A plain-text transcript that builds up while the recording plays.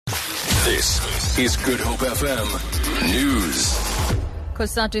This is Good Hope FM News.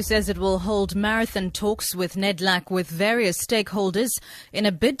 Cosatu says it will hold marathon talks with Nedlac with various stakeholders in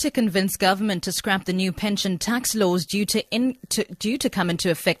a bid to convince government to scrap the new pension tax laws due to come into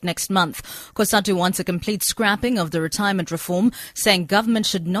effect next month. Cosatu wants a complete scrapping of the retirement reform, saying government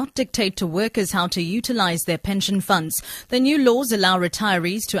should not dictate to workers how to utilize their pension funds. The new laws allow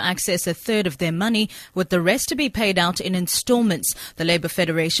retirees to access a third of their money, with the rest to be paid out in installments. The Labour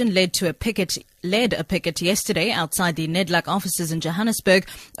Federation led a picket yesterday outside the Nedlac offices in Johannesburg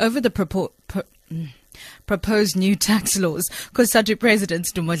over the proposed new tax laws. Cosatu President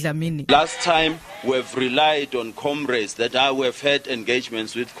Dumo Dlamini. Last time we've relied on comrades that we've had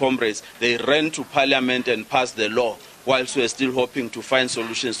engagements with comrades. They ran to Parliament and passed the law whilst we're still hoping to find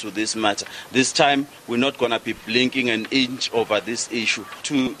solutions to this matter. This time we're not going to be blinking an inch over this issue.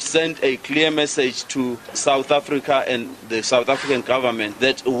 To send a clear message to South Africa and the South African government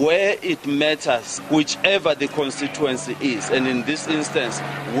that where it matters, whichever the constituency is, and in this instance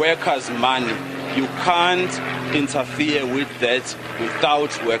workers' money, you can't interfere with that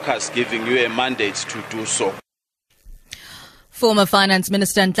without workers giving you a mandate to do so. Former Finance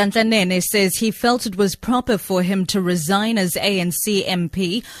Minister Nedlac Nene says he felt it was proper for him to resign as ANC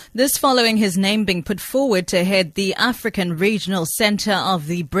MP, this following his name being put forward to head the African Regional Centre of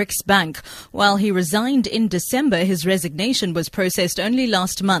the BRICS Bank. While he resigned in December, his resignation was processed only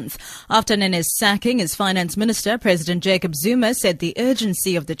last month. After Nene's sacking as Finance Minister, President Jacob Zuma said the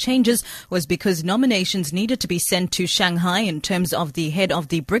urgency of the changes was because nominations needed to be sent to Shanghai in terms of the head of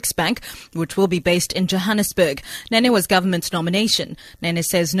the BRICS Bank, which will be based in Johannesburg. Nene was government's nomination. Nene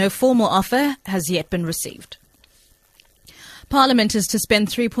says no formal offer has yet been received. Parliament is to spend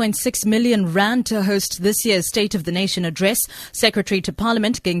 3.6 million rand to host this year's State of the Nation address. Secretary to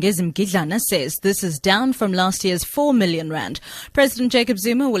Parliament Gengezi Mgidlana says this is down from last year's 4 million rand. President Jacob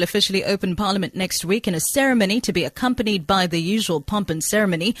Zuma will officially open Parliament next week in a ceremony to be accompanied by the usual pomp and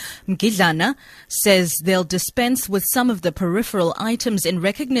ceremony. Mgidlana says they'll dispense with some of the peripheral items in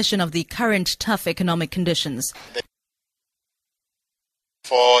recognition of the current tough economic conditions.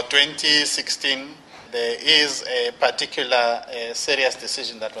 For 2016, there is a particular serious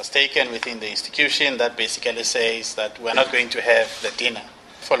decision that was taken within the institution that basically says that we're not going to have the dinner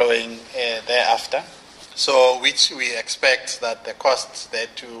following thereafter. So which we expect that the costs there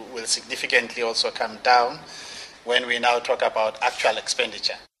too will significantly also come down when we now talk about actual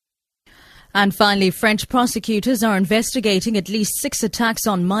expenditure. And finally, French prosecutors are investigating at least 6 attacks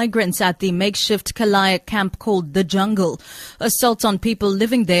on migrants at the makeshift Kalaya camp called The Jungle. Assaults on people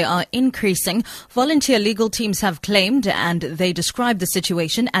living there are increasing. Volunteer legal teams have claimed, and they describe the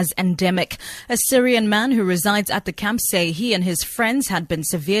situation as endemic. A Syrian man who resides at the camp say he and his friends had been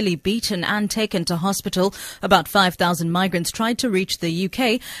severely beaten and taken to hospital. About 5,000 migrants tried to reach the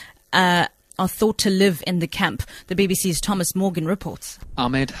UK, are thought to live in the camp. The BBC's Thomas Morgan reports.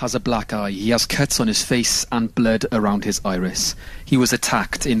 Ahmed has a black eye. He has cuts on his face and blood around his iris. He was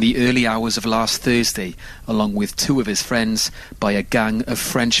attacked in the early hours of last Thursday, along with 2 of his friends, by a gang of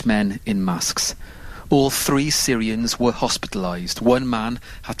French men in masks. All 3 Syrians were hospitalised. One man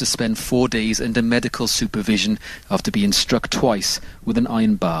had to spend 4 days under medical supervision after being struck twice with an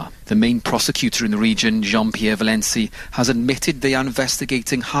iron bar. The main prosecutor in the region, Jean-Pierre Valency, has admitted they are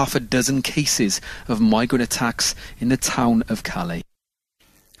investigating 6 cases of migrant attacks in the town of Calais.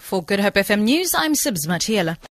 For Good Hope FM News, I'm Sibs Matiela.